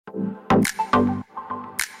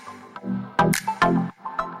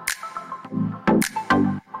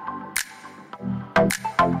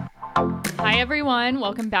everyone,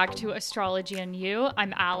 welcome back to Astrology and You.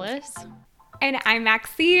 I'm Alice. And I'm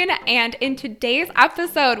Maxine, and in today's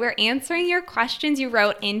episode, we're answering your questions you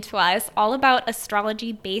wrote into us all about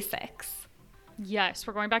astrology basics. Yes,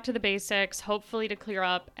 we're going back to the basics, hopefully to clear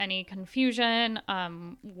up any confusion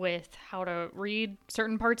with how to read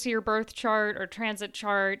certain parts of your birth chart or transit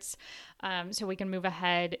charts, so we can move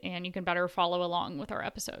ahead and you can better follow along with our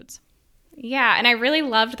episodes. Yeah, and I really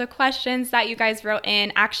loved the questions that you guys wrote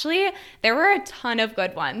in. Actually, there were a ton of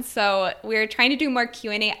good ones. So we're trying to do more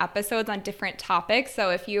Q&A episodes on different topics.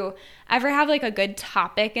 So if you ever have like a good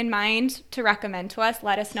topic in mind to recommend to us,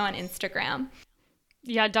 let us know on Instagram.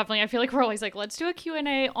 Yeah, definitely. I feel like we're always like, let's do a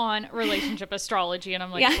Q&A on relationship astrology. And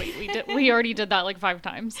I'm like, wait, we already did that like 5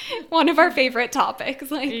 times. One of our favorite topics,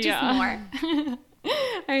 just more.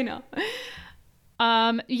 I know.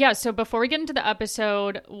 So before we get into the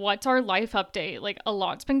episode, what's our life update? Like, a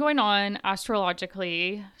lot's been going on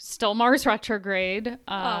astrologically. Still Mars retrograde.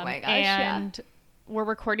 Oh my gosh, and we're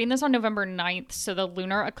recording this on November 9th, so the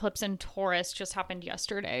lunar eclipse in Taurus just happened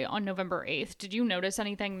yesterday on November 8th. Did you notice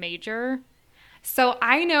anything major? So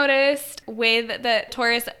I noticed with the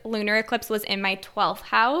Taurus lunar eclipse was in my 12th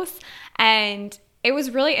house, and it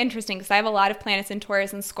was really interesting because I have a lot of planets in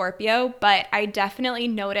Taurus and Scorpio, but I definitely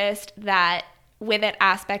noticed that with it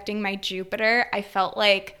aspecting my Jupiter, I felt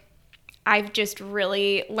like I've just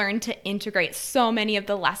really learned to integrate so many of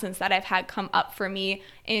the lessons that I've had come up for me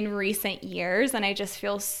in recent years. And I just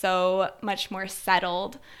feel so much more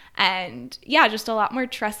settled and just a lot more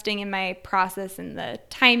trusting in my process and the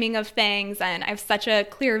timing of things. And I have such a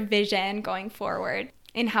clear vision going forward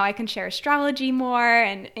in how I can share astrology more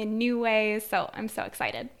and in new ways. So I'm so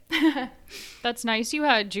excited. That's nice you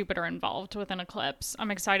had Jupiter involved with an eclipse.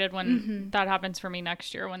 I'm excited when that happens for me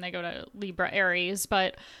next year when they go to Libra Aries.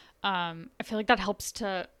 But I feel like that helps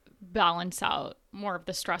to balance out more of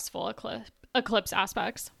the stressful eclipse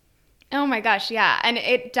aspects. Oh my gosh, yeah. And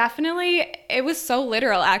it was so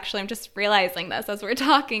literal, actually. I'm just realizing this as we're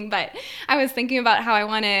talking. But I was thinking about how I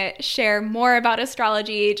want to share more about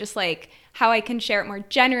astrology, just like how I can share it more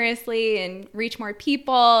generously and reach more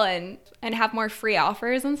people and have more free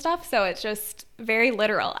offers and stuff. So it's just very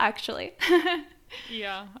literal, actually.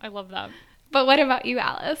 Yeah, I love that. But what about you,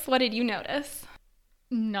 Alice? What did you notice?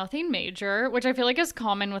 Nothing major, which I feel like is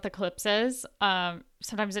common with eclipses.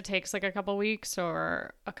 Sometimes it takes like a couple weeks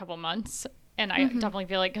or a couple months. And I definitely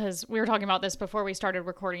feel like, because we were talking about this before we started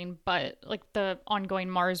recording, but like the ongoing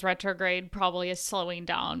Mars retrograde probably is slowing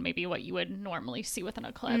down maybe what you would normally see with an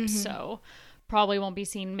eclipse. So probably won't be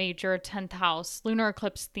seeing major 10th house lunar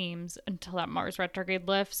eclipse themes until that Mars retrograde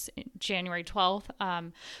lifts January 12th.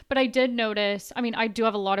 But I did notice, I do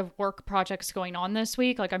have a lot of work projects going on this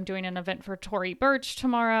week. Like, I'm doing an event for Tory Burch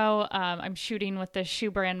tomorrow. I'm shooting with the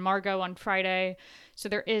shoe brand Margot on Friday. So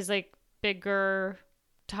there is like bigger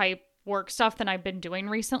type work stuff than I've been doing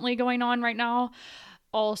recently going on right now.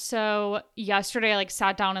 Also, yesterday I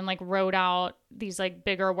sat down and wrote out these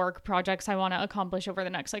bigger work projects I want to accomplish over the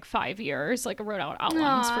next 5 years. I wrote out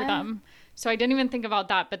outlines for them. So I didn't even think about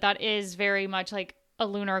that, but that is very much a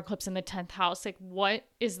lunar eclipse in the 10th house. What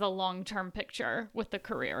is the long-term picture with the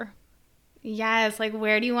career? Yes,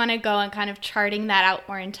 where do you want to go, and kind of charting that out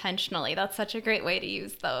more intentionally. That's such a great way to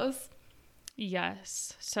use those.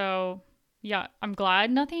 Yes. So yeah, I'm glad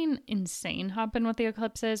nothing insane happened with the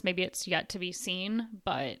eclipses. Maybe it's yet to be seen,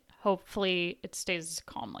 but hopefully it stays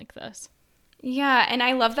calm like this. Yeah, and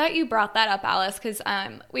I love that you brought that up, Alice, because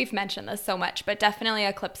we've mentioned this so much, but definitely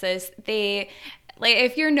eclipses, they,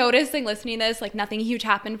 if you're noticing, listening to this, nothing huge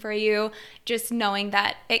happened for you, just knowing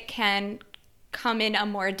that it can come in a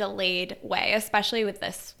more delayed way, especially with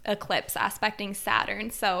this eclipse aspecting Saturn.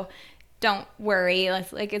 So don't worry.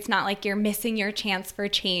 It's not like you're missing your chance for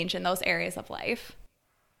change in those areas of life.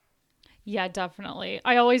 Yeah, definitely.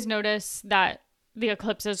 I always notice that the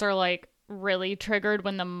eclipses are really triggered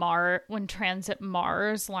when when transit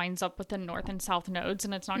Mars lines up with the north and south nodes,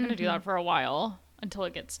 and it's not going to do that for a while until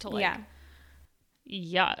it gets to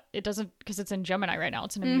it doesn't, because it's in Gemini right now.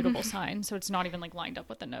 It's an immutable sign, so it's not even lined up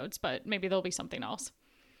with the nodes, but maybe there'll be something else.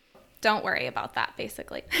 Don't worry about that,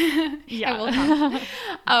 basically. Yeah. It will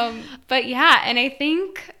come. But yeah, and I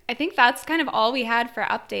think that's kind of all we had for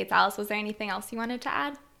updates. Alice, was there anything else you wanted to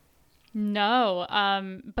add? No.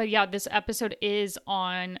 But yeah, this episode is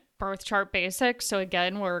on birth chart basics. So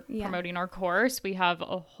again, we're promoting our course. We have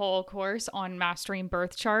a whole course on mastering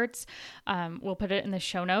birth charts. We'll put it in the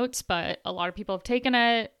show notes, but a lot of people have taken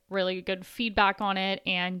it, really good feedback on it,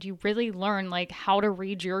 and you really learn how to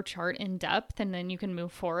read your chart in depth, and then you can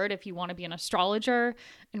move forward if you want to be an astrologer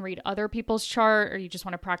and read other people's chart, or you just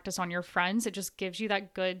want to practice on your friends. It just gives you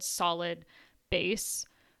that good solid base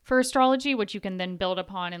for astrology, which you can then build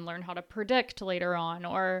upon and learn how to predict later on,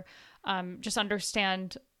 or just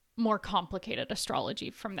understand more complicated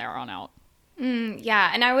astrology from there on out.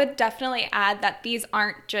 Yeah, and I would definitely add that these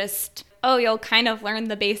aren't just, oh, you'll kind of learn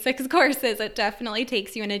the basics courses. It definitely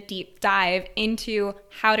takes you in a deep dive into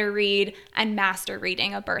how to read and master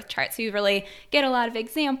reading a birth chart. So you really get a lot of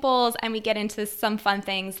examples, and we get into some fun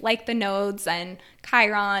things like the nodes and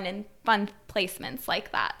Chiron and fun placements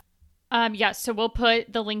like that. Yes, so we'll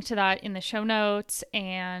put the link to that in the show notes,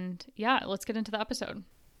 and yeah, let's get into the episode.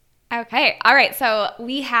 Okay. All right. So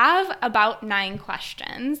we have about 9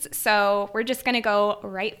 questions. So we're just going to go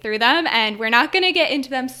right through them, and we're not going to get into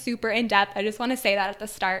them super in depth. I just want to say that at the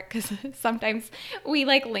start because sometimes we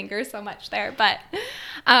linger so much there. But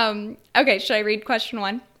okay. Should I read question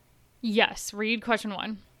 1? Yes. Read question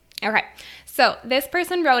 1. Okay. So this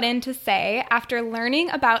person wrote in to say, after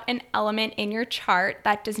learning about an element in your chart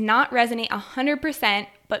that does not resonate 100%,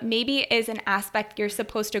 but maybe is an aspect you're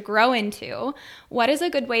supposed to grow into, what is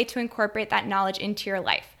a good way to incorporate that knowledge into your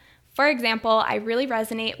life? For example, I really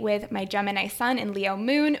resonate with my Gemini sun and Leo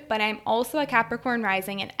moon, but I'm also a Capricorn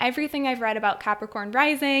rising, and everything I've read about Capricorn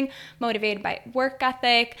rising, motivated by work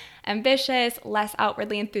ethic, ambitious, less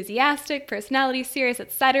outwardly enthusiastic, personality, serious,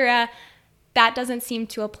 etc., that doesn't seem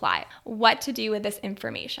to apply. What to do with this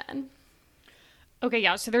information? Okay,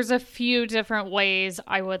 yeah. So there's a few different ways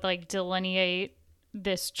I would delineate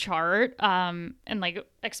this chart and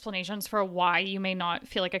explanations for why you may not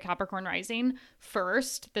feel like a Capricorn rising.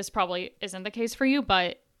 First, this probably isn't the case for you,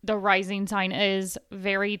 but the rising sign is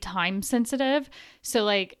very time sensitive.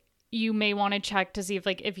 So you may want to check to see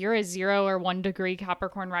if you're a 0 or 1 degree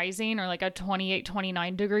Capricorn rising, or a 28,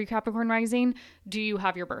 29 degree Capricorn rising, do you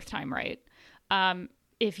have your birth time right?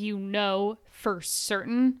 If you know for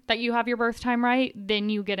certain that you have your birth time right, then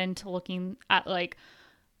you get into looking at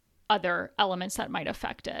other elements that might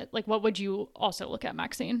affect it. What would you also look at,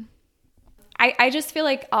 Maxine? I just feel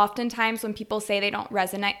like oftentimes when people say they don't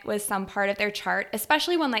resonate with some part of their chart,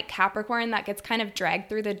 especially when Capricorn, that gets kind of dragged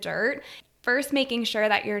through the dirt, first making sure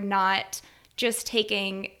that you're not just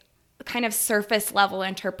taking kind of surface level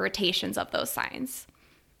interpretations of those signs.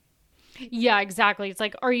 Yeah, exactly. It's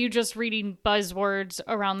are you just reading buzzwords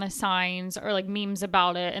around the signs or memes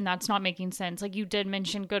about it, and that's not making sense? You did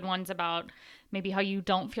mention good ones about maybe how you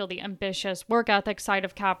don't feel the ambitious work ethic side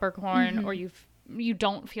of Capricorn, mm-hmm. or you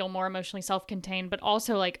don't feel more emotionally self-contained, but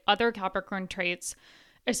also other Capricorn traits,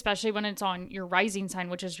 especially when it's on your rising sign,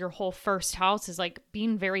 which is your whole first house, is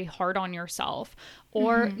being very hard on yourself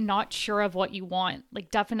or mm-hmm. not sure of what you want.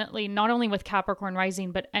 Definitely not only with Capricorn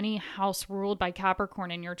rising, but any house ruled by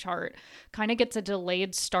Capricorn in your chart kind of gets a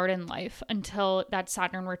delayed start in life until that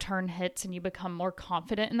Saturn return hits and you become more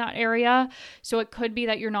confident in that area. So it could be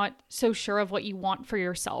that you're not so sure of what you want for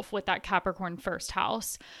yourself with that Capricorn first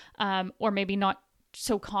house, or maybe not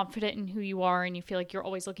so confident in who you are, and you feel like you're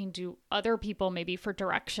always looking to other people maybe for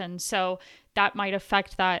direction. So that might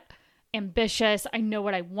affect that ambitious, I know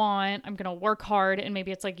what I want, I'm going to work hard. And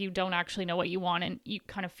maybe it's you don't actually know what you want, and you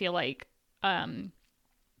kind of feel I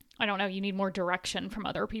don't know, you need more direction from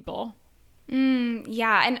other people.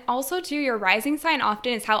 Yeah. And also too, your rising sign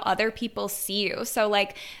often is how other people see you. So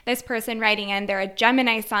this person writing in, they're a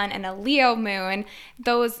Gemini sun and a Leo moon.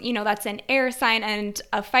 Those, that's an air sign and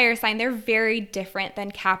a fire sign. They're very different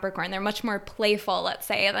than Capricorn. They're much more playful, let's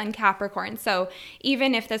say, than Capricorn. So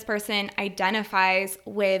even if this person identifies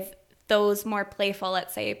with those more playful,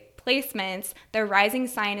 let's say, placements, the rising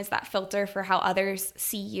sign is that filter for how others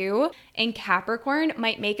see you. In Capricorn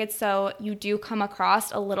might make it so you do come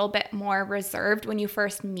across a little bit more reserved when you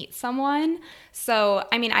first meet someone. So,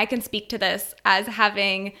 I can speak to this as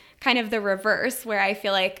having kind of the reverse, where I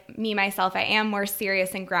feel like me, myself, I am more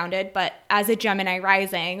serious and grounded, but as a Gemini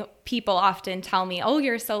rising, people often tell me, oh,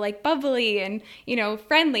 you're so bubbly and,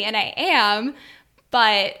 friendly, and I am,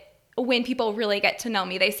 but when people really get to know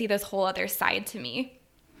me, they see this whole other side to me.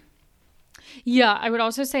 Yeah, I would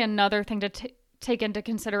also say another thing to take into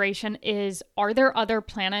consideration is, are there other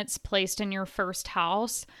planets placed in your first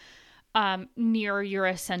house near your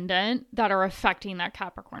ascendant that are affecting that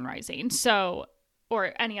Capricorn rising? So,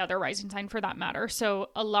 or any other rising sign for that matter. So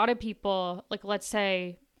a lot of people, let's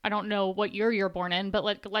say, I don't know what year you're born in, but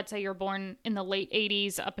let's say you're born in the late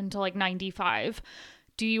 80s up until 95.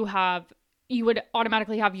 You would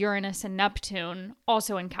automatically have Uranus and Neptune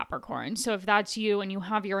also in Capricorn. So if that's you and you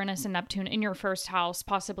have Uranus and Neptune in your first house,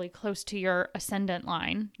 possibly close to your ascendant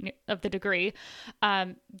line of the degree,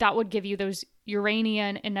 that would give you those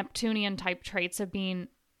Uranian and Neptunian type traits of being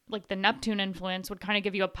like the Neptune influence would kind of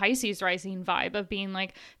give you a Pisces rising vibe of being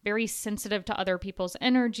like very sensitive to other people's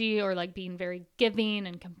energy, or like being very giving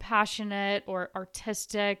and compassionate or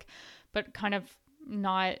artistic, but kind of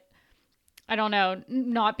not, I don't know,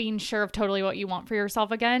 not being sure of totally what you want for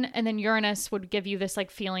yourself again. And then Uranus would give you this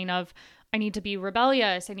like feeling of, I need to be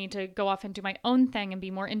rebellious. I need to go off and do my own thing and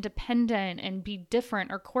be more independent and be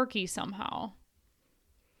different or quirky somehow.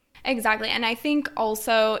 Exactly. And I think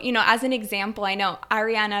also, you know, as an example, I know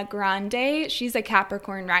Ariana Grande, she's a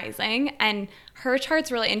Capricorn rising, and her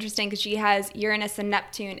chart's really interesting because she has Uranus and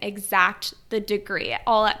Neptune exact the degree,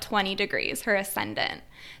 all at 20 degrees, her ascendant.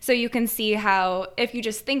 So you can see how if you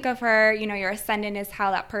just think of her, you know, your ascendant is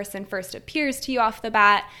how that person first appears to you off the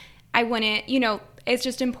bat. I wouldn't, you know, it's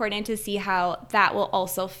just important to see how that will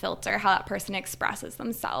also filter how that person expresses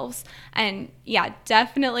themselves. And yeah,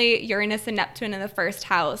 definitely Uranus and Neptune in the first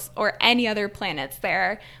house or any other planets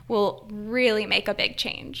there will really make a big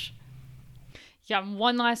change. Yeah,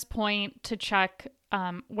 one last point to check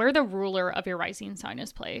where the ruler of your rising sign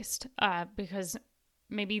is placed, because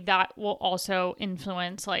maybe that will also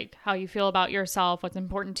influence like how you feel about yourself, what's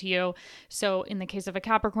important to you. So in the case of a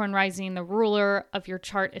Capricorn rising, the ruler of your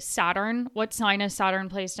chart is Saturn. What sign is Saturn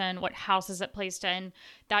placed in? What house is it placed in?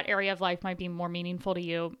 That area of life might be more meaningful to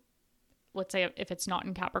you. Let's say if it's not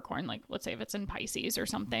in Capricorn, like let's say if it's in Pisces or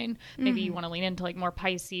something, maybe you want to lean into like more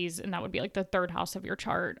Pisces, and that would be like the third house of your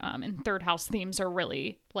chart. And third house themes are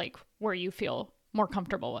really like where you feel more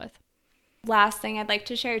comfortable with. Last thing I'd like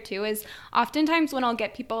to share too is oftentimes when I'll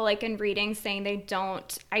get people like in readings saying they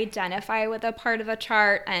don't identify with a part of the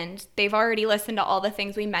chart and they've already listened to all the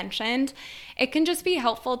things we mentioned, it can just be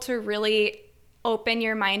helpful to really open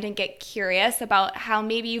your mind and get curious about how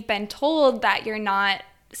maybe you've been told that you're not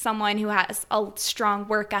someone who has a strong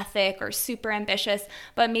work ethic or super ambitious,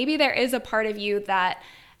 but maybe there is a part of you that,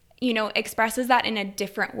 you know, expresses that in a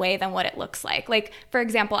different way than what it looks like. Like, for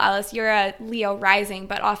example, Alice, you're a Leo rising,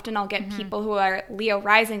 but often I'll get people who are Leo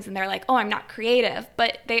risings and they're like, oh, I'm not creative.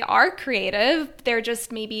 But they are creative. They're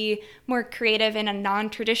just maybe more creative in a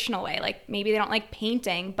non-traditional way. Like maybe they don't like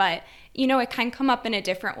painting, but, you know, it can come up in a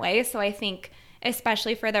different way. So I think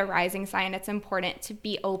especially for the rising sign, it's important to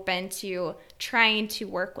be open to trying to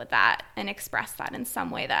work with that and express that in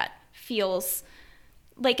some way that feels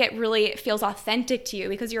like it really feels authentic to you,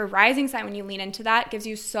 because your rising sign, when you lean into that, gives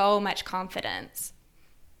you so much confidence.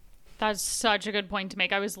 That's such a good point to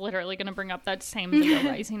make. I was literally going to bring up that same Leo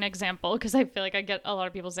rising example, because I feel like I get a lot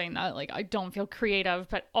of people saying that, like, I don't feel creative,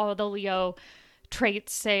 but all the Leo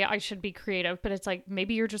traits say I should be creative. But it's like,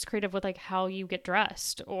 maybe you're just creative with like how you get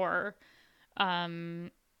dressed, or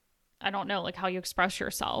I don't know, like how you express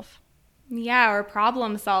yourself. Yeah, or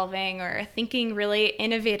problem solving or thinking really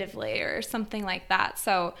innovatively or something like that.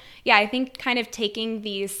 So yeah, I think kind of taking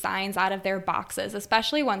these signs out of their boxes,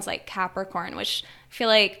 especially ones like Capricorn, which I feel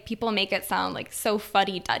like people make it sound like so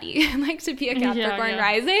fuddy-duddy, like to be a Capricorn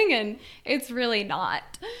rising, and it's really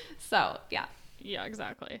not. So yeah. Yeah,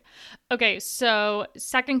 exactly. Okay, so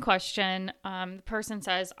second question. The person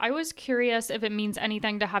says, I was curious if it means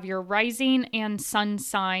anything to have your rising and sun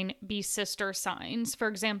sign be sister signs. For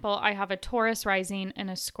example, I have a Taurus rising and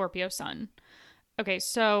a Scorpio sun. Okay,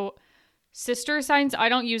 so sister signs, I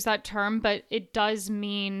don't use that term, but it does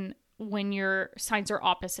mean when your signs are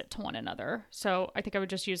opposite to one another. So I think I would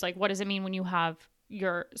just use like, what does it mean when you have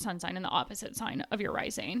your sun sign in the opposite sign of your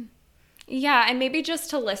rising? Yeah, and maybe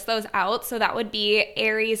just to list those out. So that would be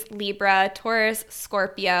Aries, Libra, Taurus,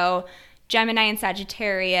 Scorpio, Gemini and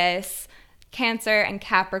Sagittarius, Cancer and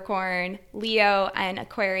Capricorn, Leo and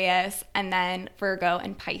Aquarius, and then Virgo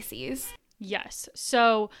and Pisces. Yes.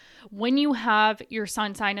 So when you have your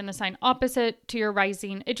sun sign in the sign opposite to your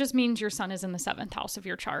rising, it just means your sun is in the 7th house of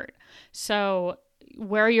your chart. So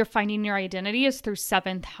where you're finding your identity is through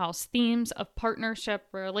 7th house themes of partnership,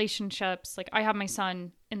 relationships. Like I have my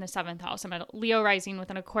sun in the 7th house. I'm a Leo rising with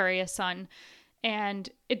an Aquarius sun. And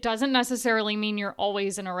it doesn't necessarily mean you're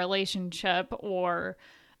always in a relationship or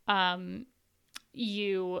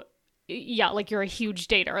you're a huge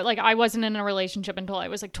dater. Like I wasn't in a relationship until I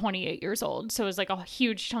was like 28 years old. So it was like a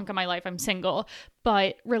huge chunk of my life I'm single,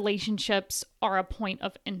 but relationships are a point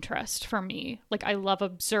of interest for me. Like I love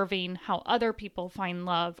observing how other people find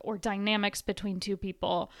love or dynamics between two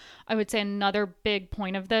people. I would say another big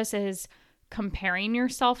point of this is comparing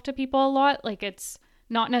yourself to people a lot. Like it's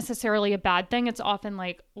not necessarily a bad thing. It's often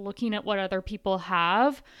like looking at what other people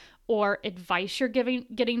have or advice you're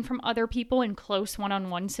getting from other people in close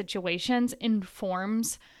one-on-one situations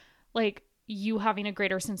informs like you having a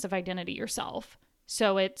greater sense of identity yourself.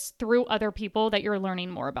 So it's through other people that you're learning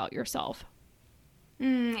more about yourself.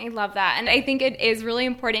 I love that. And I think it is really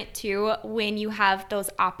important too when you have those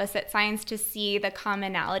opposite signs to see the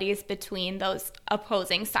commonalities between those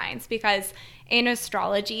opposing signs, because in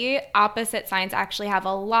astrology, opposite signs actually have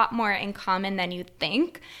a lot more in common than you'd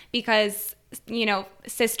think, because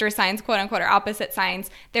sister signs, quote unquote, or opposite signs,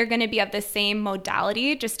 they're going to be of the same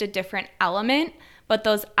modality, just a different element, but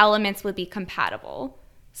those elements would be compatible.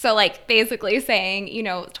 So like basically saying,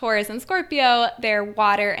 Taurus and Scorpio, they're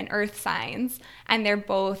water and earth signs, and they're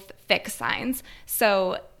both fixed signs.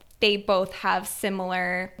 So they both have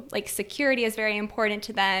similar, like security is very important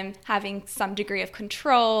to them, having some degree of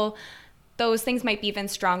control. Those things might be even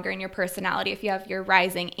stronger in your personality if you have your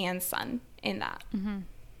rising and sun in that. Mm-hmm.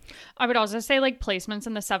 I would also say like placements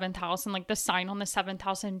in the 7th house and like the sign on the 7th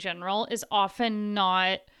house in general is often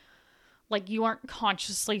not like you aren't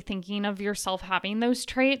consciously thinking of yourself having those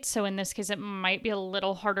traits. So in this case, it might be a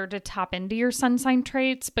little harder to tap into your sun sign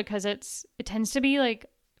traits because it tends to be like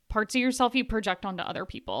parts of yourself you project onto other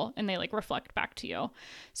people and they like reflect back to you.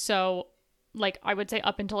 So like I would say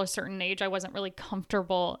up until a certain age, I wasn't really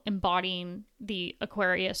comfortable embodying the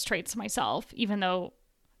Aquarius traits myself, even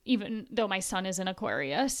though my sun is in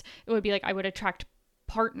Aquarius. It would be like I would attract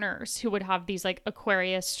partners who would have these like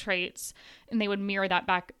Aquarius traits and they would mirror that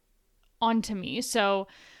back onto me. So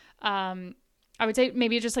I would say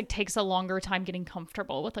maybe it just like takes a longer time getting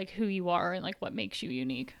comfortable with like who you are and like what makes you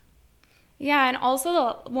unique. Yeah, and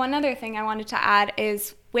also one other thing I wanted to add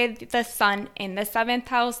is with the sun in the 7th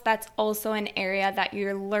house, that's also an area that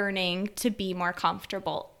you're learning to be more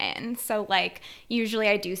comfortable in. So like usually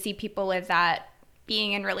I do see people with that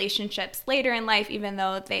being in relationships later in life, even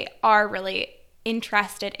though they are really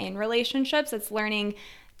interested in relationships. It's learning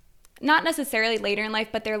not necessarily later in life,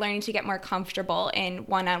 but they're learning to get more comfortable in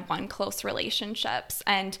one-on-one close relationships.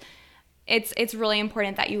 And it's really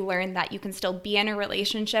important that you learn that you can still be in a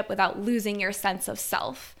relationship without losing your sense of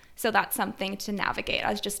self. So that's something to navigate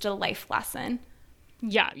as just a life lesson.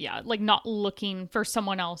 Yeah. Like not looking for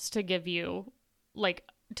someone else to give you like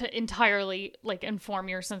to entirely like inform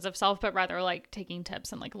your sense of self, but rather like taking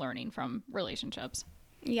tips and like learning from relationships.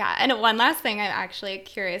 Yeah, and one last thing, I'm actually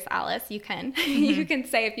curious, Alice, you can you can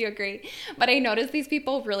say if you agree, but I noticed these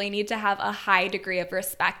people really need to have a high degree of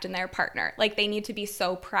respect in their partner. Like they need to be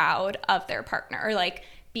so proud of their partner, or like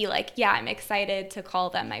be like, yeah, I'm excited to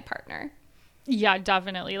call them my partner. Yeah,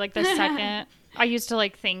 definitely. Like the second I used to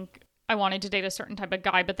like think I wanted to date a certain type of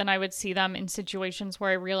guy, but then I would see them in situations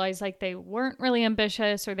where I realized like they weren't really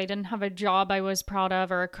ambitious or they didn't have a job I was proud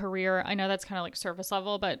of or a career. I know that's kind of like surface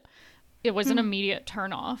level, but it was an immediate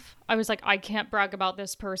turn off. I was like, I can't brag about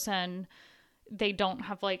this person. They don't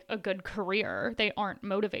have like a good career. They aren't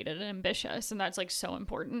motivated and ambitious. And that's like so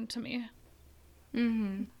important to me.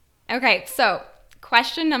 Mm-hmm. Okay, so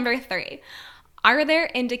question number 3. Are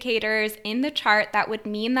there indicators in the chart that would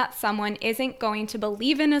mean that someone isn't going to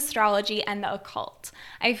believe in astrology and the occult?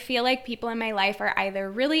 I feel like people in my life are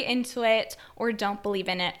either really into it or don't believe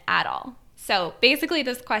in it at all. So basically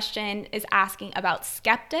this question is asking about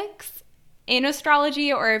skeptics in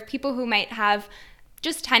astrology or people who might have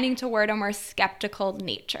just tending toward a more skeptical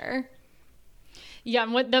nature. Yeah,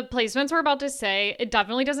 and what the placements we're about to say, it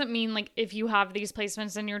definitely doesn't mean like if you have these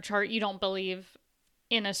placements in your chart, you don't believe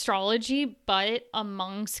in astrology, but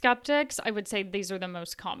among skeptics, I would say these are the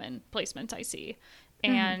most common placements I see.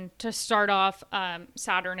 Mm-hmm. And to start off,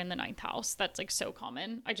 Saturn in the 9th house, that's like so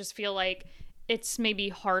common. I just feel like it's maybe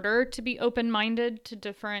harder to be open-minded to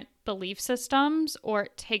different belief systems, or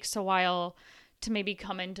it takes a while to maybe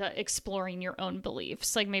come into exploring your own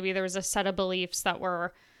beliefs. Like maybe there was a set of beliefs that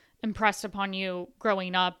were impressed upon you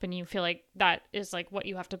growing up and you feel like that is like what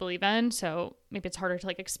you have to believe in. So maybe it's harder to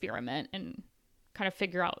like experiment and kind of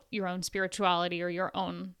figure out your own spirituality or your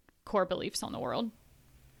own core beliefs on the world.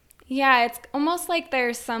 Yeah, it's almost like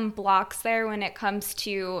there's some blocks there when it comes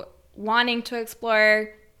to wanting to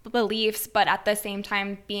explore beliefs, but at the same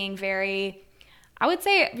time being very, I would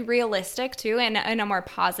say, realistic too, and in a more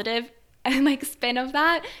positive and like spin of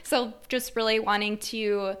that. So just really wanting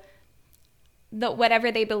to,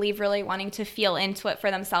 whatever they believe, really wanting to feel into it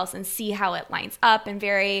for themselves and see how it lines up, and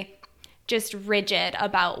very just rigid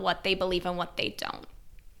about what they believe and what they don't.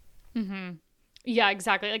 Mm-hmm. Yeah,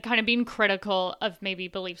 exactly. Like kind of being critical of maybe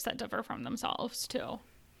beliefs that differ from themselves too.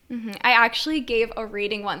 Mm-hmm. I actually gave a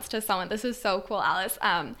reading once to someone. This is so cool, Alice.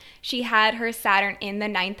 She had her Saturn in the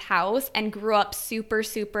 9th house and grew up super,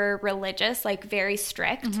 super religious, like very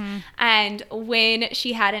strict. Mm-hmm. And when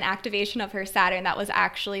she had an activation of her Saturn, that was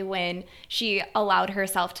actually when she allowed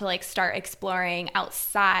herself to like start exploring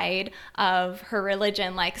outside of her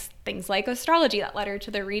religion, like things like astrology that led her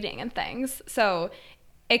to the reading and things. So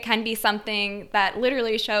it can be something that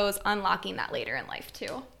literally shows unlocking that later in life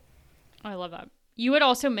too. I love that. You had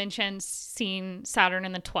also mentioned seeing Saturn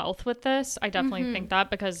in the 12th with this. I definitely think that,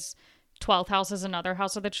 because 12th house is another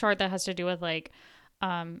house of the chart that has to do with like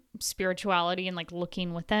spirituality and like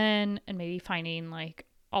looking within and maybe finding like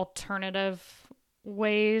alternative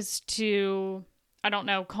ways to, I don't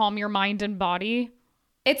know, calm your mind and body.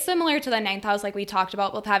 It's similar to the 9th house, like we talked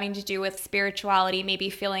about, with having to do with spirituality, maybe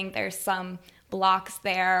feeling there's some blocks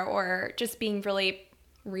there, or just being really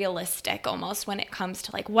realistic almost when it comes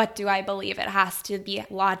to like, what do I believe? It has to be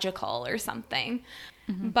logical or something.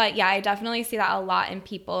 But yeah, I definitely see that a lot in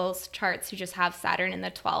people's charts who just have Saturn in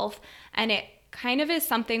the 12th. And it kind of is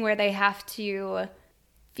something where they have to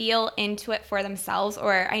feel into it for themselves,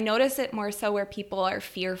 or I notice it more so where people are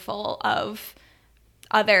fearful of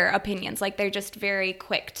other opinions. Like they're just very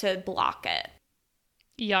quick to block it.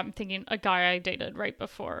 Yeah, I'm thinking a guy I dated right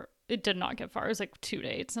before, it did not get far. It was like 2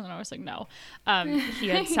 dates, and then I was like, no. He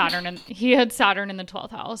had Saturn in the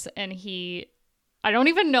 12th house, and I don't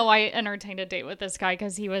even know I entertained a date with this guy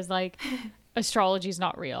because he was like, astrology's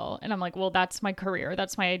not real. And I'm like, well, that's my career.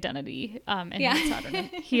 That's my identity. And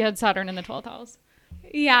he had Saturn in the 12th house.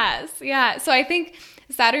 Yes. Yeah. So I think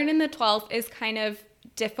Saturn in the 12th is kind of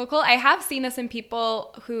difficult. I have seen this in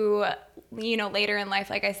people who, you know, later in life,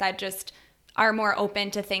 like I said, just are more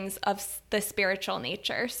open to things of the spiritual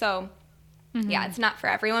nature. So yeah, it's not for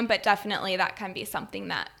everyone, but definitely that can be something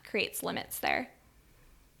that creates limits there.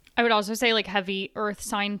 I would also say like heavy earth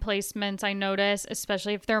sign placements, I notice,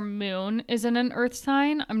 especially if their moon is in an earth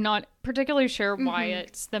sign. I'm not particularly sure why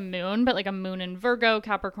it's the moon, but like a moon in Virgo,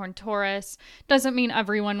 Capricorn, Taurus doesn't mean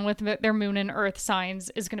everyone with their moon in earth signs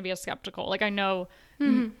is going to be a skeptical. Like I know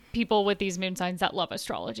people with these moon signs that love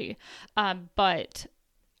astrology, but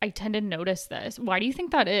I tend to notice this. Why do you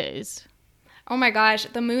think that is? Oh my gosh,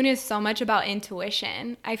 the moon is so much about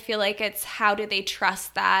intuition. I feel like it's how do they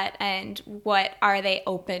trust that and what are they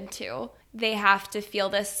open to? They have to feel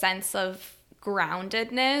this sense of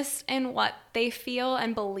groundedness in what they feel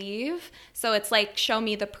and believe. So it's like, show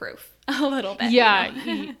me the proof a little bit. Yeah,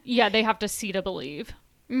 you know? Yeah, they have to see to believe.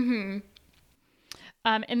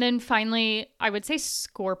 And then finally, I would say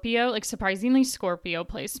Scorpio, like surprisingly Scorpio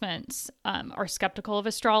placements are skeptical of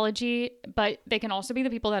astrology, but they can also be the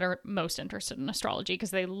people that are most interested in astrology because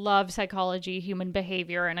they love psychology, human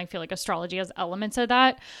behavior, and I feel like astrology has elements of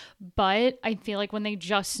that. But I feel like when they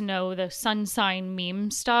just know the sun sign meme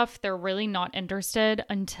stuff, they're really not interested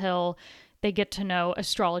until they get to know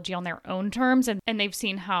astrology on their own terms and they've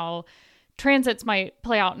seen how transits might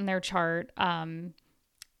play out in their chart.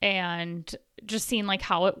 And just seeing like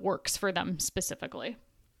how it works for them specifically.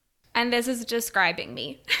 And this is describing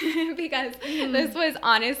me because this was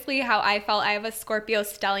honestly how I felt. I have a Scorpio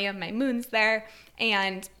stellium, my moon's there.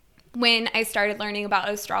 And when I started learning about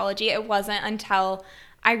astrology, it wasn't until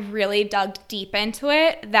I really dug deep into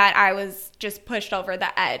it that I was just pushed over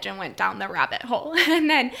the edge and went down the rabbit hole. And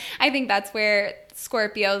then I think that's where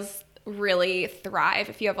Scorpios really thrive.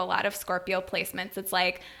 If you have a lot of Scorpio placements, it's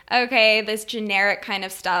like, okay, this generic kind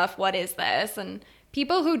of stuff, what is this? And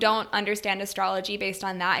people who don't understand astrology based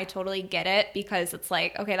on that, I totally get it because it's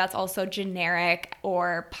like, okay, that's also generic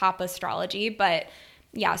or pop astrology. But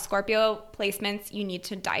yeah, Scorpio placements, you need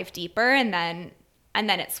to dive deeper and then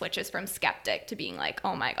it switches from skeptic to being like,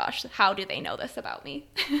 oh my gosh, how do they know this about me?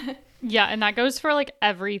 Yeah, and that goes for like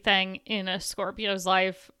everything in a Scorpio's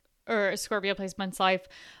life or a Scorpio placement's life.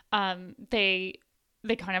 They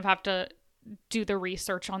kind of have to do the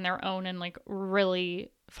research on their own and like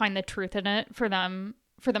really find the truth in it for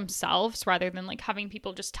themselves rather than like having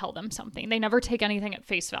people just tell them something. They never take anything at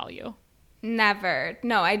face value. Never.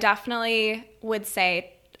 No, I definitely would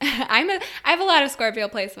say I have a lot of Scorpio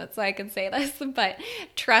placements, so I can say this, but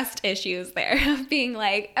trust issues there of being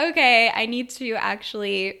like, okay, I need to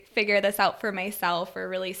actually figure this out for myself or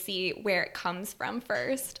really see where it comes from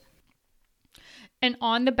first. And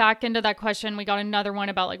on the back end of that question, we got another one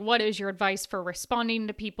about like, what is your advice for responding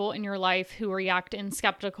to people in your life who react in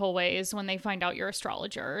skeptical ways when they find out you're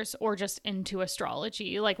astrologers or just into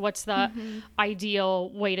astrology? Like, what's the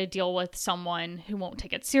ideal way to deal with someone who won't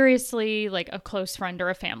take it seriously, like a close friend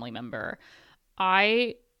or a family member?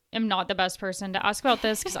 I am not the best person to ask about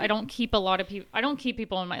this because I don't keep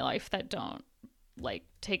people in my life that don't like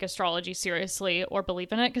take astrology seriously or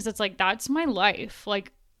believe in it because it's like, that's my life.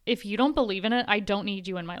 Like, if you don't believe in it, I don't need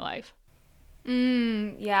you in my life.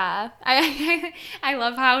 Yeah. I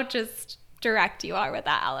love how just direct you are with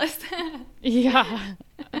that, Alice. Yeah.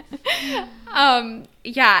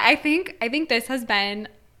 Yeah, I think this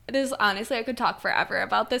honestly, I could talk forever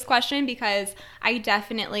about this question because I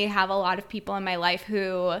definitely have a lot of people in my life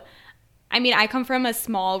who I mean, I come from a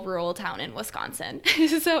small rural town in Wisconsin.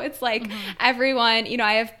 So it's like everyone, you know,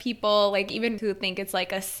 I have people like even who think it's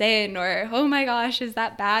like a sin or, oh my gosh, is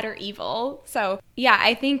that bad or evil? So yeah,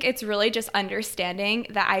 I think it's really just understanding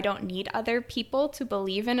that I don't need other people to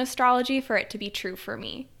believe in astrology for it to be true for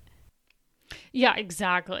me. Yeah,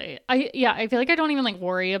 exactly. I feel like I don't even like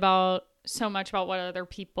worry about so much about what other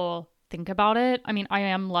people think about it. I mean, I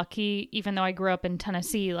am lucky, even though I grew up in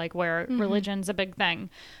Tennessee, like where religion's a big thing.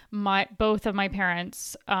 Both of my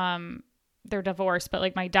parents, they're divorced, but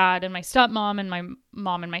like my dad and my stepmom and my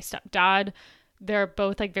mom and my stepdad, they're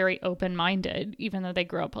both like very open-minded, even though they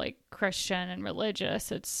grew up like Christian and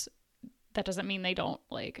religious. That doesn't mean they don't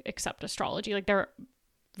like accept astrology. Like they're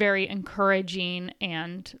very encouraging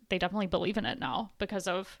and they definitely believe in it now because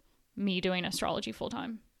of me doing astrology full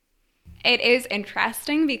time. It is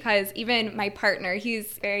interesting because even my partner,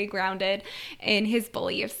 he's very grounded in his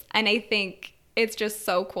beliefs. And I think it's just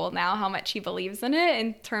so cool now how much he believes in it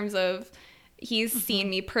in terms of he's seen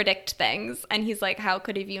me predict things. And he's like, how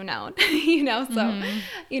could have you known? You know, so,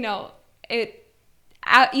 you know,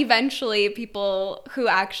 eventually people who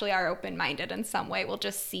actually are open-minded in some way will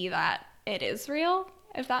just see that it is real,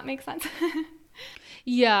 if that makes sense.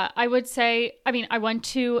 Yeah, I would say, I mean, I went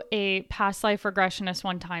to a past life regressionist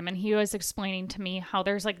one time and he was explaining to me how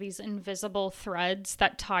there's like these invisible threads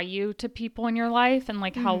that tie you to people in your life and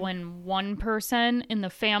like how when one person in the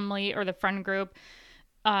family or the friend group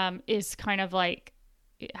is kind of like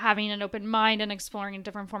having an open mind and exploring a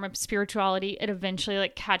different form of spirituality, it eventually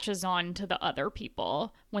like catches on to the other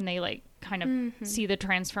people when they like kind of see the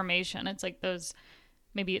transformation. It's like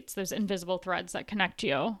maybe it's those invisible threads that connect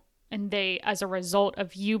you. And they, as a result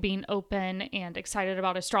of you being open and excited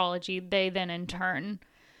about astrology, they then in turn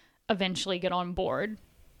eventually get on board.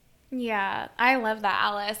 Yeah, I love that,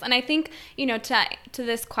 Alice. And I think, you know, to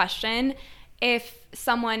this question, if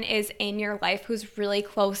someone is in your life who's really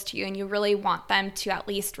close to you and you really want them to at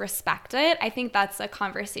least respect it, I think that's a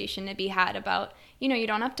conversation to be had about, you know, you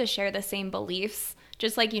don't have to share the same beliefs,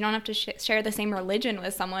 just like you don't have to share the same religion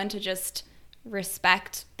with someone to just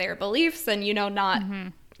respect their beliefs and, you know, not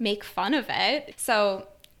make fun of it. So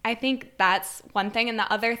I think that's one thing. And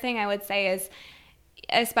the other thing I would say is,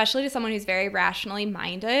 especially to someone who's very rationally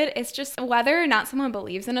minded, it's just whether or not someone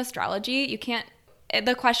believes in astrology,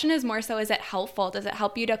 the question is more so, is it helpful? Does it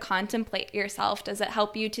help you to contemplate yourself? Does it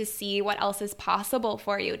help you to see what else is possible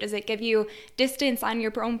for you? Does it give you distance on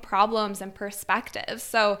your own problems and perspectives?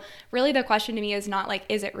 So really the question to me is not like,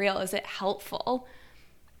 is it real? Is it helpful?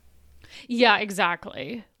 Yeah,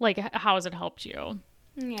 exactly. Like, how has it helped you?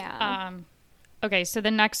 Yeah. Okay, so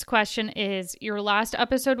the next question is, your last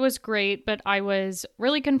episode was great, but I was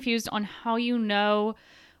really confused on how you know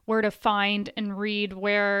where to find and read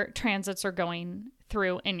where transits are going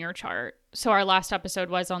through in your chart. So our last episode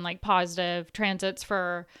was on like positive transits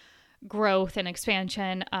for growth and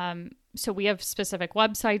expansion. So we have specific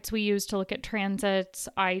websites we use to look at transits.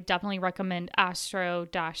 I definitely recommend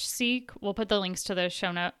Astro-Seek. We'll put the links to the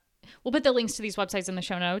show note. We'll put the links to these websites in the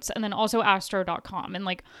show notes, and then also astro.com. And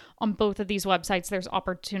like on both of these websites, there's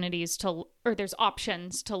there's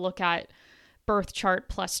options to look at birth chart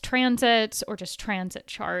plus transits or just transit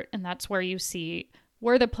chart. And that's where you see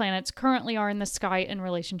where the planets currently are in the sky in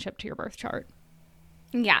relationship to your birth chart.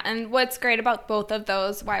 Yeah, and what's great about both of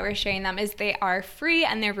those, why we're sharing them, is they are free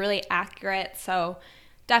and they're really accurate. So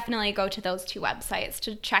definitely go to those two websites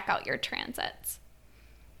to check out your transits.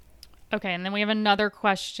 Okay, and then we have another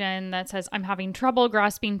question that says, I'm having trouble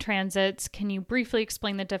grasping transits. Can you briefly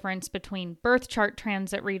explain the difference between birth chart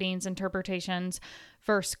transit readings, interpretations,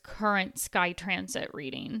 versus current sky transit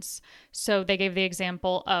readings? So they gave the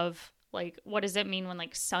example of, like, what does it mean when,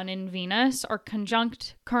 like, Sun and Venus are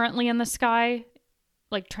conjunct currently in the sky,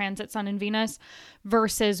 like transit Sun and Venus,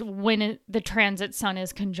 versus when the transit Sun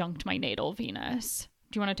is conjunct my natal Venus.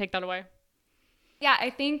 Do you want to take that away? Yeah, I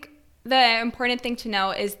think the important thing to know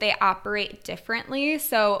is they operate differently.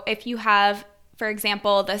 So if you have, for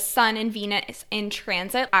example, the Sun and Venus in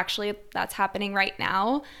transit, actually that's happening right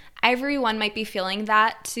now, everyone might be feeling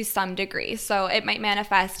that to some degree. So it might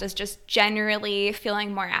manifest as just generally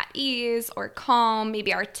feeling more at ease or calm,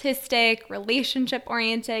 maybe artistic, relationship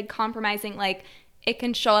oriented, compromising. Like it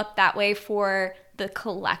can show up that way for the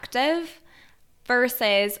collective,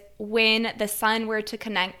 versus when the Sun were to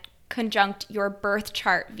conjunct your birth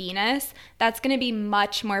chart Venus, that's going to be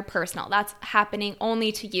much more personal. That's happening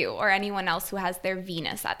only to you or anyone else who has their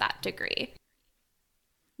Venus at that degree.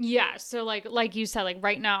 Yeah, so like you said, like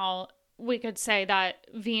right now we could say that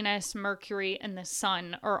Venus, Mercury, and the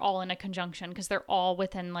Sun are all in a conjunction because they're all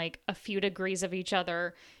within like a few degrees of each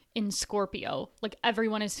other in Scorpio. Like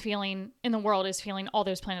everyone is feeling in the world is feeling all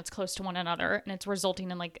those planets close to one another, and it's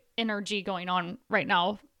resulting in like energy going on right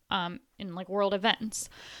now in like world events.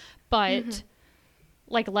 But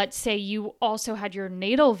like, let's say you also had your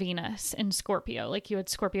natal Venus in Scorpio, like you had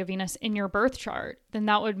Scorpio Venus in your birth chart, then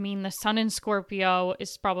that would mean the sun in Scorpio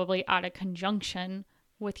is probably at a conjunction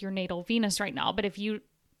with your natal Venus right now. But if you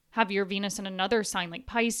have your Venus in another sign like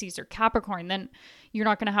Pisces or Capricorn, then you're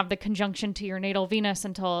not going to have the conjunction to your natal Venus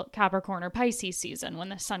until Capricorn or Pisces season when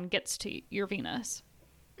the sun gets to your Venus.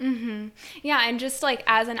 Yeah, and just like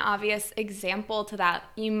as an obvious example to that,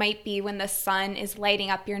 you might be when the sun is lighting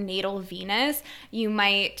up your natal Venus, you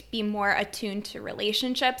might be more attuned to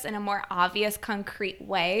relationships in a more obvious, concrete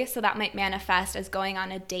way. So that might manifest as going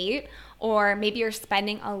on a date, or maybe you're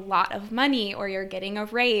spending a lot of money, or you're getting a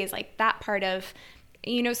raise, like that part of,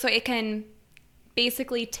 so it can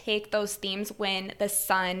basically take those themes when the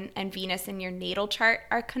sun and Venus in your natal chart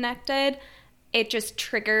are connected. It just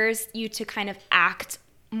triggers you to kind of act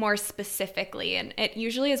more specifically, and it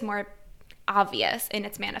usually is more obvious in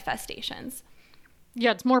its manifestations.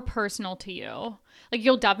 Yeah, it's more personal to you. Like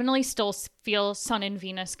you'll definitely still feel sun and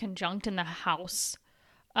Venus conjunct in the house.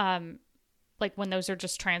 Like when those are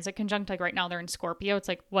just transit conjunct, like right now they're in Scorpio. It's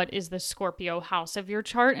like, what is the Scorpio house of your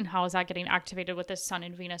chart and how is that getting activated with the sun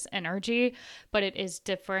and Venus energy? But it is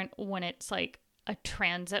different when it's like a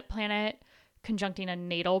transit planet conjuncting a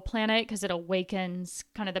natal planet, because it awakens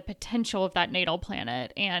kind of the potential of that natal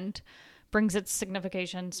planet and brings its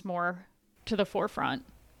significations more to the forefront.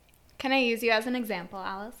 Can I use you as an example,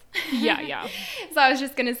 Alice? Yeah. So I was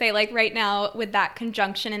just going to say, like right now with that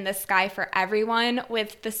conjunction in the sky for everyone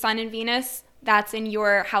with the sun and Venus, that's in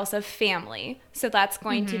your house of family. So that's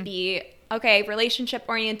going to be, okay, relationship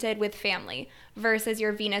oriented with family, versus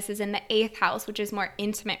your Venus is in the 8th house, which is more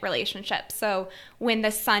intimate relationships. So when the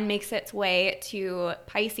sun makes its way to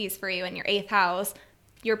Pisces for you in your 8th house,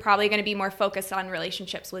 you're probably going to be more focused on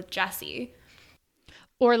relationships with Jesse.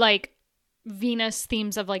 Or like Venus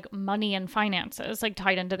themes of like money and finances, like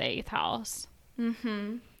tied into the 8th house.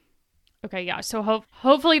 Okay, yeah. So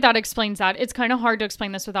hopefully that explains that. It's kind of hard to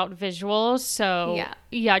explain this without visuals. So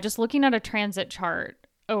yeah, just looking at a transit chart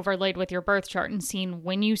overlaid with your birth chart and seeing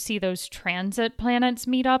when you see those transit planets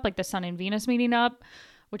meet up, like the sun and Venus meeting up,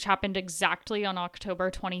 which happened exactly on October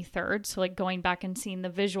 23rd. So like going back and seeing the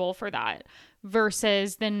visual for that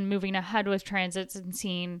versus then moving ahead with transits and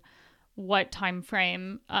seeing what time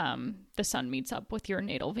frame the sun meets up with your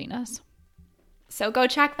natal Venus. So go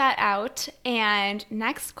check that out. And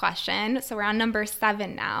next question, so we're on number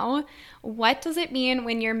 7 now. What does it mean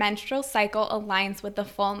when your menstrual cycle aligns with the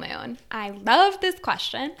full moon? I love this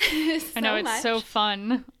question I know, it's so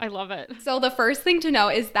fun. I love it. So the first thing to know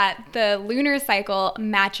is that the lunar cycle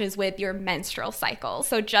matches with your menstrual cycle.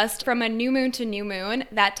 So just from a new moon to new moon,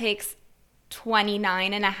 that takes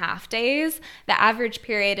 29 and a half days. The average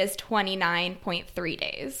period is 29.3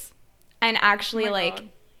 days. And actually, God.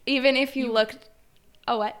 Even if you looked...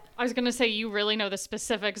 Oh, what? I was going to say, you really know the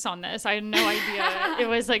specifics on this. I had no idea. It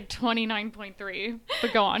was like 29.3,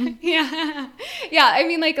 but go on. Yeah. I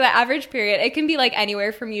mean, like the average period, it can be like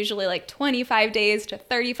anywhere from usually like 25 days to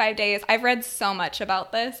 35 days. I've read so much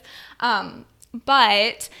about this.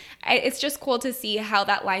 But it's just cool to see how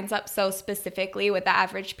that lines up so specifically with the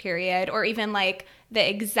average period, or even like the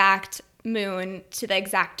exact moon to the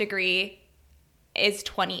exact degree is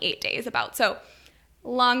 28 days about. So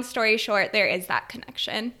long story short, there is that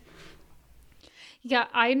connection. Yeah,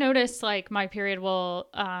 I noticed like my period will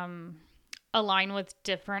align with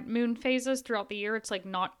different moon phases throughout the year. It's like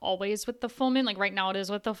not always with the full moon. Like right now it is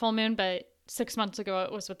with the full moon, but 6 months ago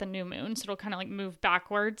it was with the new moon. So it'll kind of like move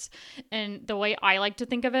backwards. And the way I like to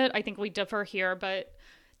think of it, I think we differ here, but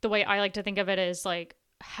the way I like to think of it is like,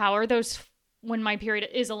 how are those, when my period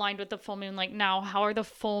is aligned with the full moon, like now, how are the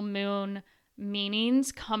full moon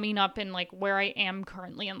meanings coming up in like where I am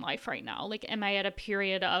currently in life right now? Like, am I at a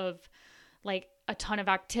period of like a ton of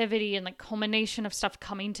activity and like culmination of stuff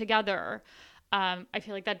coming together? I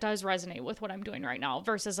feel like that does resonate with what I'm doing right now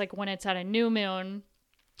versus like when it's at a new moon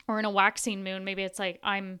or in a waxing moon, maybe it's like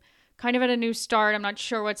I'm kind of at a new start. I'm not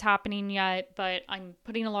sure what's happening yet, but I'm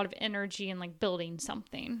putting a lot of energy in like building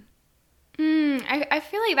something. I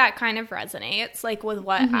feel like that kind of resonates like with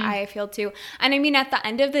what I feel too. And I mean, at the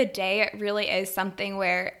end of the day, it really is something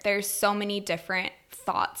where there's so many different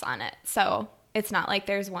thoughts on it. So it's not like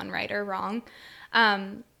there's one right or wrong.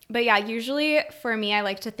 But yeah, usually for me, I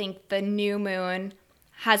like to think the new moon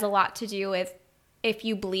has a lot to do with if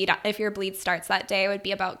your bleed starts that day, it would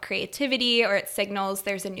be about creativity, or it signals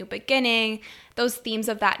there's a new beginning. Those themes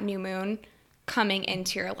of that new moon coming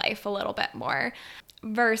into your life a little bit more.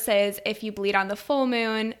 Versus if you bleed on the full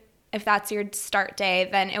moon, if that's your start day,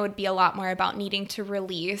 then it would be a lot more about needing to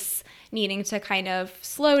release, needing to kind of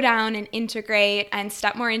slow down and integrate and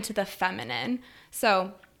step more into the feminine.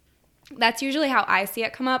 So that's usually how I see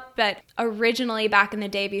it come up. But originally, back in the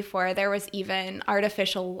day before there was even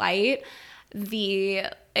artificial light,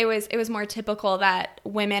 it was more typical that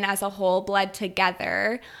women as a whole bled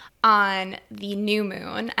together on the new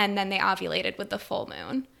moon, and then they ovulated with the full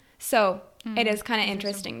moon. So it is kind of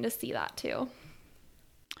interesting to see that too.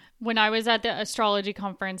 When I was at the astrology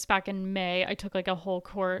conference back in May, I took like a whole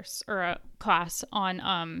course or a class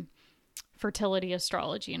on fertility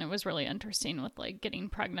astrology, and it was really interesting with like getting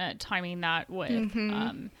pregnant, timing that with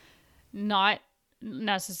not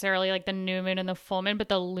necessarily like the new moon and the full moon, but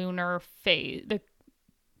the lunar phase.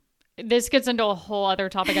 This gets into a whole other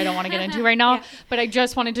topic I don't want to get into right now, yeah. But I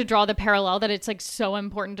just wanted to draw the parallel that it's like so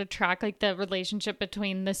important to track like the relationship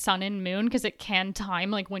between the sun and moon, because it can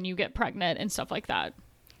time like when you get pregnant and stuff like that.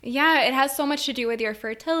 Yeah, it has so much to do with your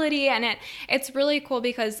fertility, and it's really cool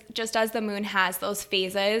because just as the moon has those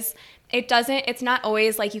phases, it's not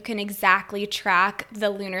always like you can exactly track the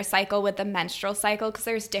lunar cycle with the menstrual cycle, because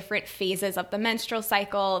there's different phases of the menstrual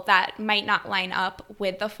cycle that might not line up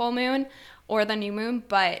with the full moon or the new moon,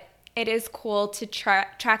 but it is cool to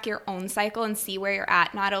track your own cycle and see where you're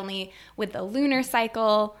at, not only with the lunar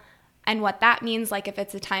cycle and what that means, like if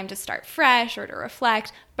it's a time to start fresh or to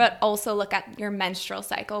reflect, but also look at your menstrual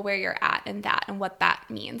cycle, where you're at in that and what that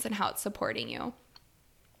means and how it's supporting you.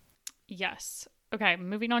 Yes. Okay,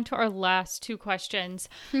 moving on to our last two questions.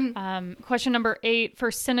 Question number 8,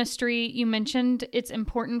 for synastry, you mentioned it's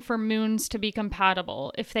important for moons to be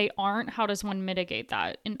compatible. If they aren't, how does one mitigate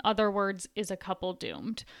that? In other words, is a couple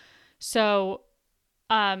doomed? So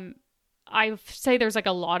I say there's like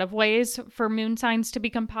a lot of ways for moon signs to be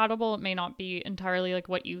compatible. It may not be entirely like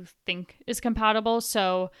what you think is compatible.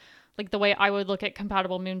 So like the way I would look at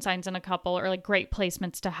compatible moon signs in a couple, or like great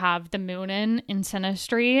placements to have the moon in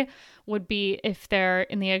synastry, would be if they're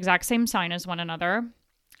in the exact same sign as one another.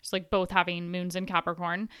 So like both having moons in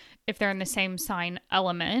Capricorn. If they're in the same sign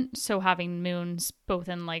element, so having moons both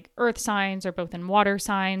in like earth signs or both in water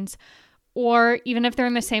signs. Or even if they're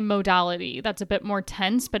in the same modality, that's a bit more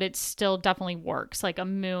tense, but it still definitely works. Like a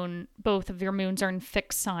moon, both of your moons are in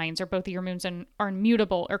fixed signs, or both of your moons are in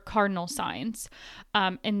mutable or cardinal signs.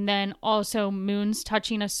 And then also moons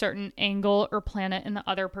touching a certain angle or planet in the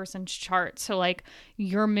other person's chart. So like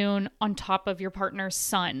your moon on top of your partner's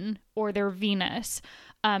sun or their Venus.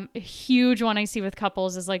 A huge one I see with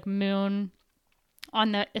couples is like moon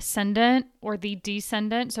on the ascendant or the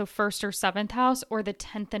descendant, so 1st or 7th house, or the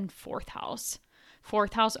 10th and 4th house.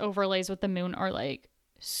 4th house overlays with the moon are like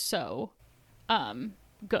so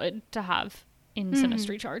good to have in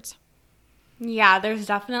synastry charts. Yeah, there's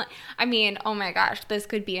definitely, I mean, oh my gosh, this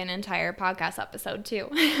could be an entire podcast episode too.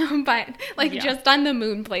 But like just on the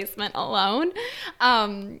moon placement alone,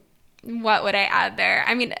 what would I add there?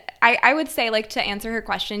 I mean, I would say, like, to answer her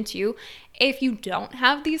question too, if you don't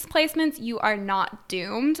have these placements, you are not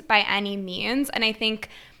doomed by any means. And I think,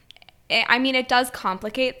 I mean, it does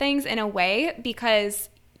complicate things in a way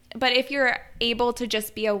but if you're able to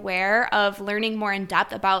just be aware of learning more in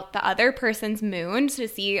depth about the other person's moon to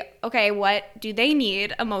see, okay, what do they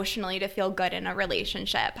need emotionally to feel good in a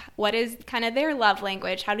relationship? What is kind of their love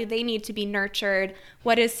language? How do they need to be nurtured?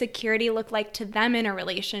 What does security look like to them in a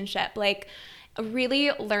relationship? Like,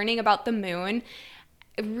 really learning about the moon,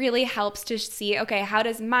 it really helps to see, okay, how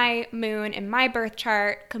does my moon and my birth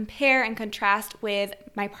chart compare and contrast with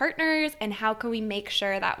my partner's, and how can we make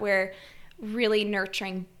sure that we're really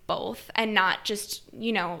nurturing both and not just,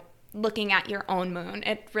 looking at your own moon.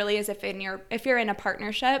 It really is, if you're in a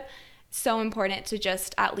partnership, so important to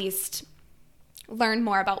just at least learn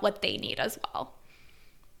more about what they need as well.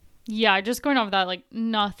 Yeah, just going over that, like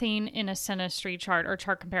nothing in a synastry chart or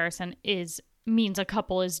chart comparison means a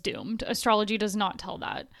couple is doomed. Astrology does not tell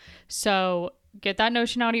that. So get that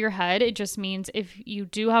notion out of your head. It just means if you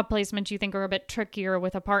do have placements you think are a bit trickier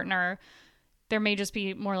with a partner, there may just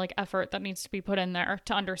be more like effort that needs to be put in there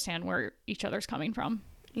to understand where each other's coming from.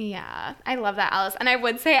 Yeah, I love that, Alice. And I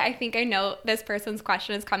would say, I think I know this person's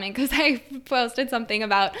question is coming because I posted something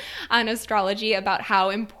on astrology about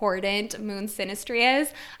how important moon synastry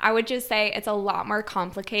is. I would just say it's a lot more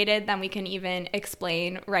complicated than we can even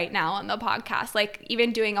explain right now on the podcast. Like,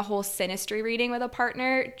 even doing a whole synastry reading with a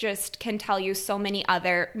partner just can tell you so many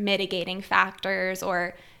other mitigating factors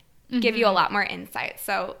or give you a lot more insight.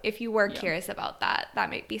 So if you were curious about that, that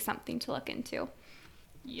might be something to look into.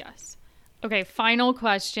 Yes. Okay, final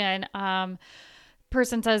question.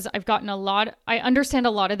 Person says, I understand a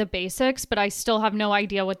lot of the basics, but I still have no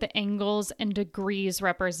idea what the angles and degrees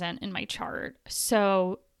represent in my chart.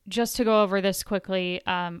 So just to go over this quickly,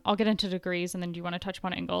 I'll get into degrees, and then do you want to touch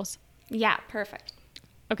upon angles? Yeah, perfect.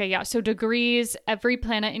 Okay, yeah. So degrees, every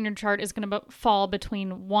planet in your chart is going to fall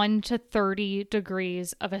between 1 to 30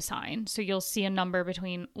 degrees of a sign. So you'll see a number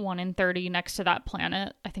between 1 and 30 next to that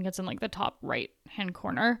planet. I think it's in like the top right-hand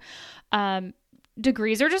corner.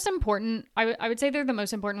 Degrees are just important. I would say they're the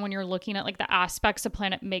most important when you're looking at like the aspects a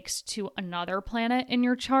planet makes to another planet in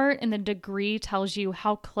your chart. And the degree tells you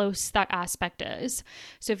how close that aspect is.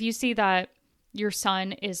 So if you see that your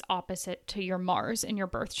sun is opposite to your Mars in your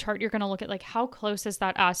birth chart, you're going to look at like how close is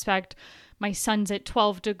that aspect. My sun's at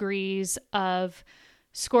 12 degrees of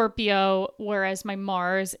Scorpio, whereas my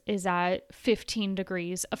Mars is at 15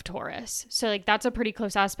 degrees of Taurus. So like that's a pretty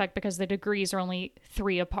close aspect because the degrees are only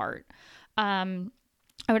 3 apart.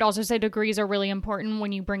 I would also say degrees are really important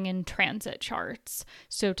when you bring in transit charts.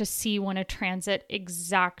 So to see when a transit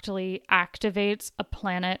exactly activates a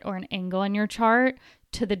planet or an angle in your chart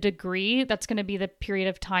to the degree, that's going to be the period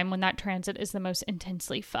of time when that transit is the most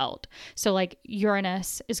intensely felt. So like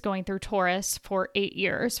Uranus is going through Taurus for 8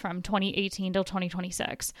 years from 2018 till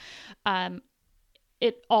 2026.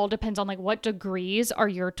 It all depends on like what degrees are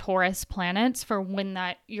your Taurus planets for when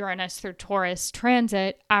that Uranus through Taurus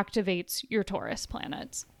transit activates your Taurus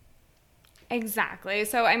planets. Exactly.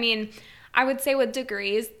 So, I mean, I would say with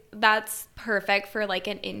degrees, that's perfect for like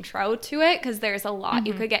an intro to it because there's a lot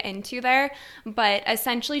you could get into there. But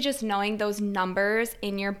essentially just knowing those numbers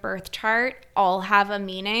in your birth chart all have a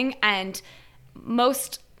meaning. And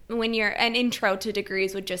when you're an intro to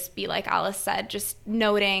degrees would just be like Alice said, just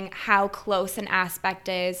noting how close an aspect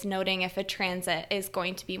is, noting if a transit is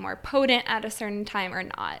going to be more potent at a certain time or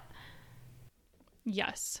not.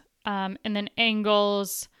 Yes. And then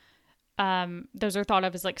angles, those are thought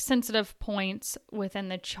of as like sensitive points within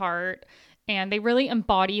the chart. And they really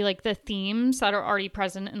embody like the themes that are already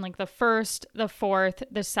present in like the 1st, the 4th,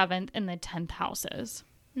 the 7th, and the 10th houses.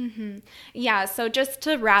 Mm-hmm. Yeah, so just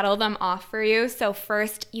to rattle them off for you. So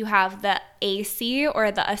first you have the AC or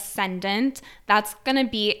the ascendant. That's going to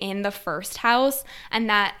be in the 1st house. And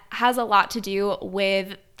that has a lot to do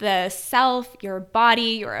with the self, your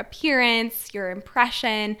body, your appearance, your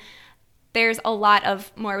impression. There's a lot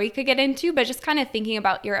of more we could get into, but just kind of thinking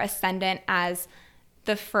about your ascendant as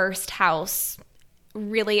the 1st house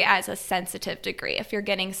really as a sensitive degree. If you're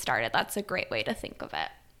getting started, that's a great way to think of it.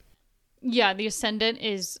 Yeah, the ascendant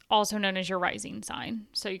is also known as your rising sign.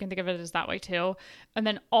 So you can think of it as that way too. And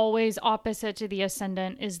then always opposite to the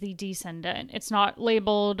ascendant is the descendant. It's not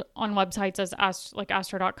labeled on websites as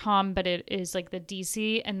astro.com, but it is like the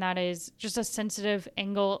DC, and that is just a sensitive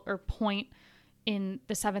angle or point in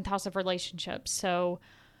the 7th house of relationships. So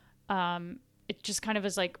it just kind of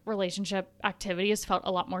is like relationship activity is felt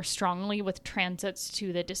a lot more strongly with transits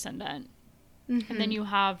to the descendant. Mm-hmm. And then you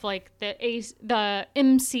have like the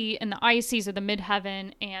MC and the IC, so the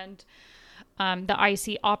midheaven and the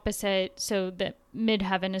IC opposite. So the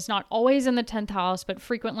midheaven is not always in the 10th house, but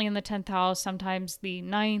frequently in the 10th house, sometimes the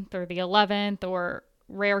 9th or the 11th, or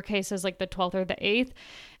rare cases like the 12th or the 8th.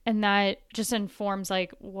 And that just informs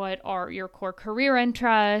like what are your core career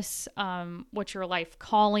interests, what's your life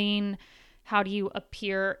calling, how do you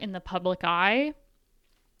appear in the public eye.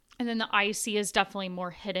 And then the IC is definitely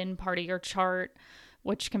more hidden part of your chart,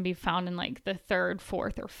 which can be found in like the 3rd,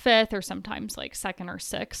 4th, or 5th, or sometimes like 2nd or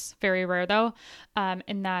 6th. Very rare though.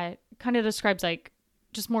 And that kind of describes like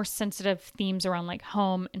just more sensitive themes around like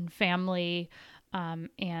home and family,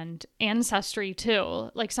 and ancestry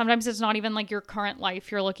too. Like sometimes it's not even like your current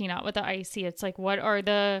life you're looking at with the IC. It's like what are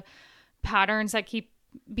the patterns that keep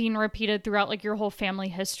being repeated throughout like your whole family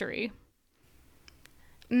history.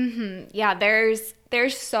 Mm-hmm. Yeah,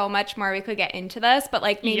 there's so much more we could get into this, but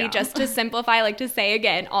like maybe just to simplify, like to say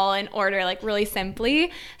again, all in order, like really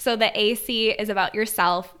simply. So the AC is about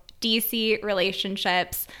yourself, DC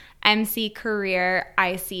relationships, MC career,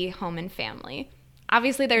 IC home and family.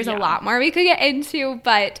 Obviously, there's a lot more we could get into,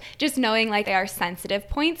 but just knowing like they are sensitive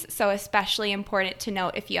points. So especially important to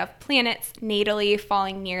note if you have planets natally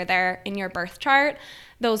falling near there in your birth chart,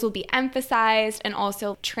 those will be emphasized, and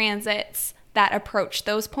also transits that approach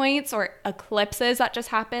those points or eclipses that just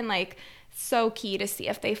happen, like so key to see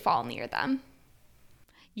if they fall near them.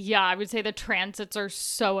 Yeah, I would say the transits are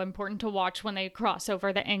so important to watch when they cross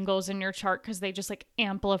over the angles in your chart because they just like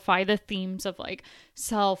amplify the themes of like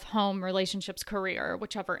self, home, relationships, career,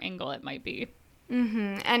 whichever angle it might be.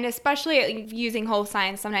 Mm-hmm. And especially using whole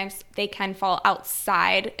signs, sometimes they can fall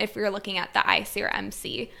outside if you're looking at the IC or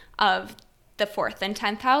MC of the 4th and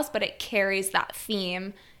 10th house, but it carries that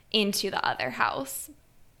theme into the other house.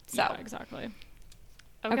 So yeah, exactly.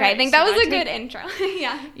 Okay, I think that was a good intro.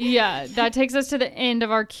 Yeah. Yeah, that takes us to the end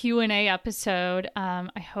of our Q&A episode.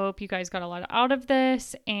 I hope you guys got a lot out of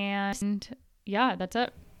this, and yeah, that's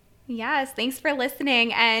it. Yes, thanks for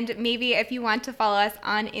listening. And maybe if you want to follow us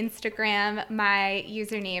on Instagram, my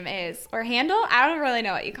username is, or handle, I don't really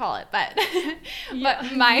know what you call it, but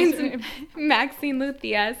but mine's Maxine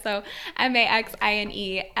Luthia, so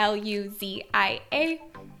MaxineLuzia.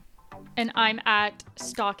 And I'm at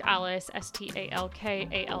Stalk Alice,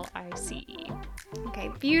 StalkAlice.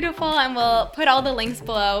 Okay, beautiful. And we'll put all the links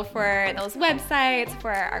below for those websites,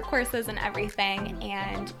 for our courses and everything.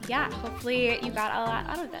 And yeah, hopefully you got a lot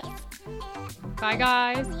out of this. Bye,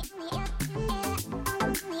 guys.